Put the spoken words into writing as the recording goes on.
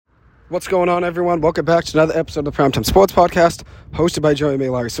What's going on, everyone? Welcome back to another episode of the Primetime Sports Podcast, hosted by Joey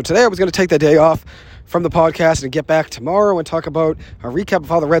Maylari. So today I was going to take the day off from the podcast and get back tomorrow and talk about a recap of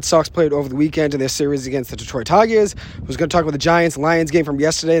how the Red Sox played over the weekend in their series against the Detroit Tigers. I was going to talk about the Giants-Lions game from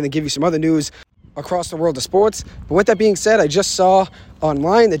yesterday and then give you some other news across the world of sports. But with that being said, I just saw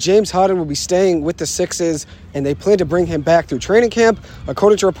online that James Harden will be staying with the Sixers and they plan to bring him back through training camp.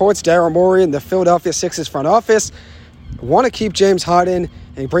 According to reports, Daryl Morey and the Philadelphia Sixers front office want to keep James Harden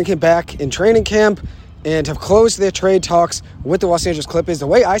and bring him back in training camp and have closed their trade talks with the Los Angeles Clippers. The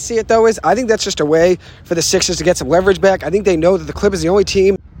way I see it, though, is I think that's just a way for the Sixers to get some leverage back. I think they know that the Clippers are the only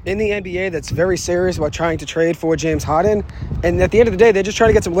team in the NBA that's very serious about trying to trade for James Harden. And at the end of the day, they're just trying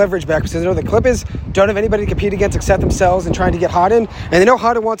to get some leverage back because they know the Clippers don't have anybody to compete against except themselves and trying to get Harden. And they know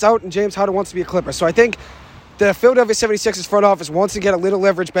Harden wants out and James Harden wants to be a Clipper. So I think the Philadelphia 76ers front office wants to get a little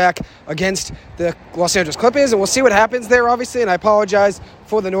leverage back against the Los Angeles Clippers, and we'll see what happens there, obviously, and I apologize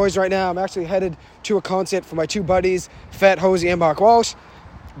for the noise right now. I'm actually headed to a concert for my two buddies, Fat Hosey and Mark Walsh.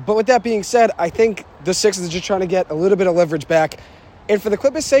 But with that being said, I think the Sixers are just trying to get a little bit of leverage back. And for the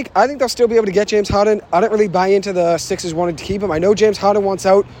Clippers' sake, I think they'll still be able to get James Harden. I don't really buy into the Sixers wanting to keep him. I know James Harden wants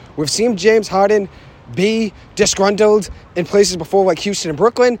out. We've seen James Harden be disgruntled in places before like Houston and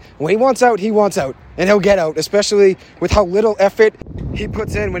Brooklyn. When he wants out, and he'll get out, especially with how little effort he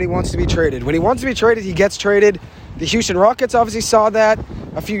puts in when he wants to be traded. When he wants to be traded, he gets traded. The Houston Rockets obviously saw that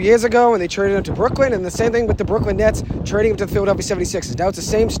a few years ago, and they traded him to Brooklyn, and the same thing with the Brooklyn Nets, trading him to the Philadelphia 76ers. Now it's the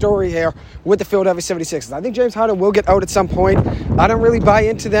same story here with the Philadelphia 76ers. I think James Harden will get out at some point. I don't really buy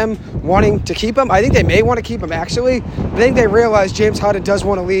into them wanting to keep him. I think they may want to keep him, actually. I think they realize James Harden does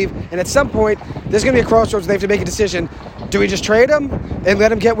want to leave, and at some point, there's going to be a crossroads where they have to make a decision. Do we just trade him and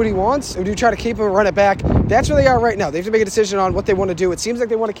let him get what he wants, or do we try to keep him and run it back? That's where they are right now. They have to make a decision on what they want to do. It seems like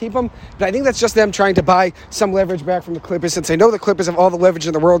they want to keep him, but I think that's just them trying to buy some leverage back from the Clippers, since they know the Clippers have all the leverage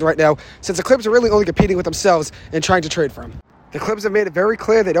in the world right now, since the Clippers are really only competing with themselves and trying to trade for him. The Clippers have made it very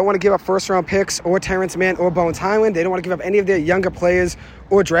clear they don't want to give up first-round picks or Terrence Mann or Bones Highland. They don't want to give up any of their younger players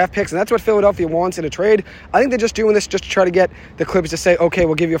or draft picks, and that's what Philadelphia wants in a trade. I think they're just doing this just to try to get the Clippers to say, okay,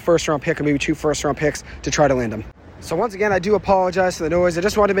 we'll give you a first-round pick or maybe 2 first-round picks to try to land them. So once again, I do apologize for the noise. I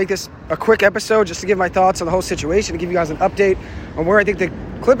just wanted to make this a quick episode just to give my thoughts on the whole situation and give you guys an update on where I think the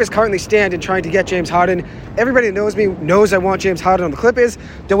Clippers currently stand in trying to get James Harden. Everybody that knows me knows I want James Harden on the Clippers.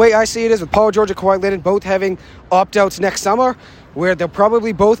 The way I see it is with Paul George and Kawhi Leonard both having opt-outs next summer, where they'll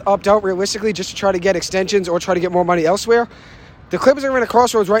probably both opt out realistically just to try to get extensions or try to get more money elsewhere. The Clippers are in a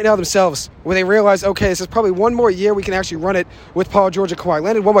crossroads right now themselves where they realize, okay, this is probably one more year we can actually run it with Paul George and Kawhi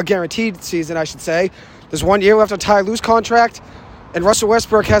Leonard, one more guaranteed season, I should say. There's 1 year left on Ty Lue's contract, and Russell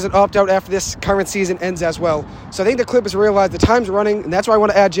Westbrook has an opt-out after this current season ends as well. So I think the Clippers realize the time's running, and that's why I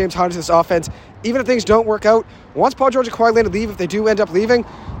want to add James Harden to this offense. Even if things don't work out, once Paul George and Kawhi Leonard leave, if they do end up leaving,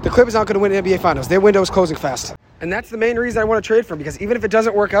 the Clippers aren't going to win the NBA Finals. Their window is closing fast. And that's the main reason I want to trade for him, because even if it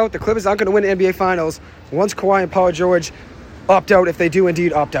doesn't work out, the Clippers aren't going to win the NBA Finals once Kawhi and Paul George opt out, if they do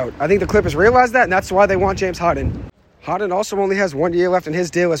indeed opt out. I think the Clippers realize that, and that's why they want James Harden. Harden also only has 1 year left in his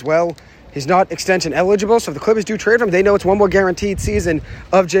deal as well. He's not extension eligible, so if the Clippers do trade him, they know it's one more guaranteed season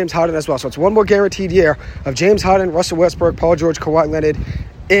of James Harden as well. So it's one more guaranteed year of James Harden, Russell Westbrook, Paul George, Kawhi Leonard,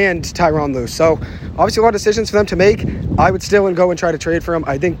 and Tyronn Lue. So obviously a lot of decisions for them to make. I would still go and try to trade for him.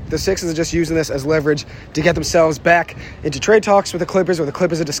 I think the Sixers are just using this as leverage to get themselves back into trade talks with the Clippers, where the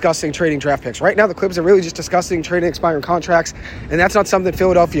Clippers are discussing trading draft picks. Right now, the Clippers are really just discussing trading expiring contracts, and that's not something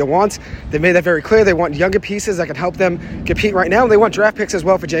Philadelphia wants. They made that very clear. They want younger pieces that can help them compete right now, and they want draft picks as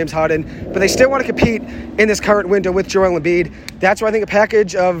well for James Harden, but they still want to compete in this current window with Joel Embiid. That's why I think a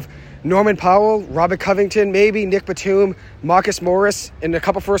package of Norman Powell, Robert Covington, maybe Nick Batum, Marcus Morris, and a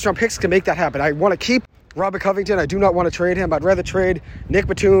couple first-round picks can make that happen. I want to keep Robert Covington. I do not want to trade him. I'd rather trade Nick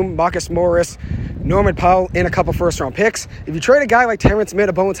Batum, Marcus Morris, Norman Powell, and a couple first-round picks. If you trade a guy like Terrence Mann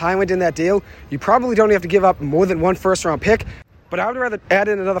or Bones Highland in that deal, you probably don't have to give up more than 1 first-round pick. But I would rather add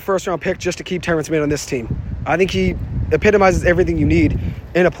in another first-round pick just to keep Terrence Mann on this team. I think he epitomizes everything you need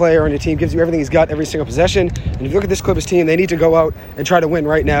in a player on your team, gives you everything he's got every single possession. And if you look at this Clippers team, they need to go out and try to win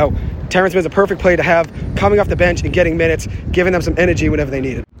right now. Terrence Mann's a perfect player to have coming off the bench and getting minutes, giving them some energy whenever they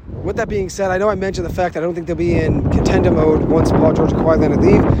need it. With that being said, I know I mentioned the fact that I don't think they'll be in contender mode once Paul George and Kawhi Leonard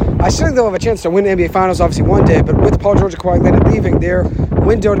leave. I still think they'll have a chance to win the NBA Finals, obviously, one day, but with Paul George and Kawhi Leonard leaving, their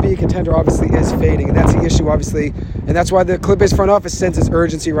window to be a contender obviously is fading, and that's the issue, obviously, and that's why the Clippers front office senses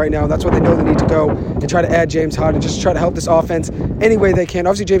urgency right now, and that's why they know they need to go and try to add James Harden, just to try to help this offense any way they can.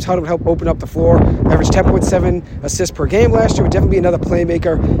 Obviously, James Harden would help open up the floor, averaged 10.7 assists per game last year, would definitely be another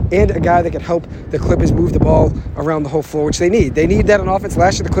playmaker and a guy that can help the Clippers move the ball around the whole floor, which they need. They need that on offense.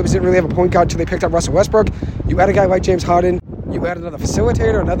 Last year, the Clippers didn't really have a point guard until they picked up Russell Westbrook. You add a guy like James Harden, You add another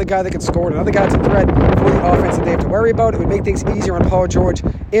facilitator, another guy that can score, another guy that's a threat for the offense that they have to worry about. It would make things easier on Paul George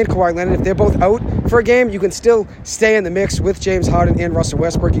and Kawhi Leonard. If they're both out for a game, you can still stay in the mix with James Harden and Russell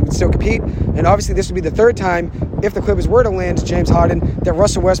Westbrook. You can still compete. And obviously this would be the third time, if the Clippers were to land James Harden, that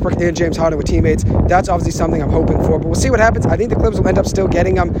Russell Westbrook and James Harden were teammates. That's obviously something I'm hoping for. But we'll see what happens. I think the Clippers will end up still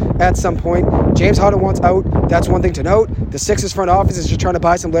getting him at some point. James Harden wants out. That's one thing to note. The Sixers front office is just trying to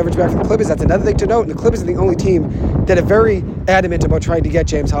buy some leverage back for the Clippers. That's another thing to note. And the Clippers are the only team that are very adamant about trying to get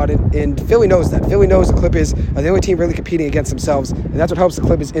James Harden. And Philly knows that. Philly knows the Clippers are the only team really competing against themselves. And that's what helps the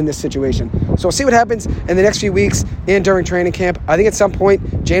Clippers in this situation. So we'll see what happens in the next few weeks and during training camp. I think at some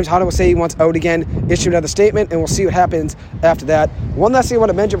point, James Harden will say he wants out again, issue another statement, and we'll see what happens after that. One last thing I want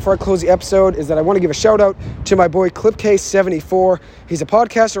to mention before I close the episode is that I want to give a shout out to my boy ClipCase74. He's a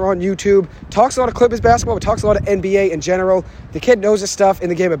podcaster on YouTube, talks a lot of Clippers basketball, but talks a lot of NBA in general. The kid knows his stuff in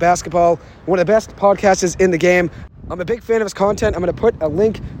the game of basketball. One of the best podcasters in the game. I'm a big fan of his content. I'm going to put a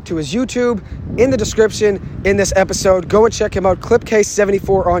link to his YouTube in the description in this episode. Go and check him out,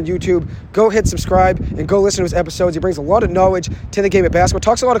 ClipCase74 on YouTube. Go hit subscribe and go listen to his episodes. He brings a lot of knowledge to the game of basketball.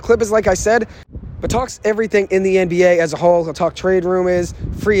 Talks a lot of Clippers, like I said, but talks everything in the NBA as a whole. He'll talk trade rumors,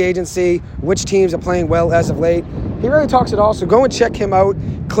 free agency, which teams are playing well as of late. He really talks it all, so go and check him out,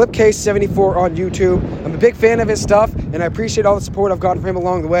 ClipCase74 on YouTube. I'm a big fan of his stuff, and I appreciate all the support I've gotten from him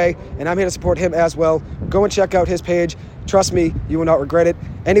along the way, and I'm here to support him as well. Go and check out his page. Trust me, you will not regret it.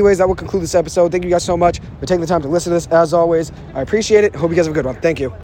 Anyways, that will conclude this episode. Thank you guys so much for taking the time to listen to this. As always, I appreciate it. Hope you guys have a good one. Thank you.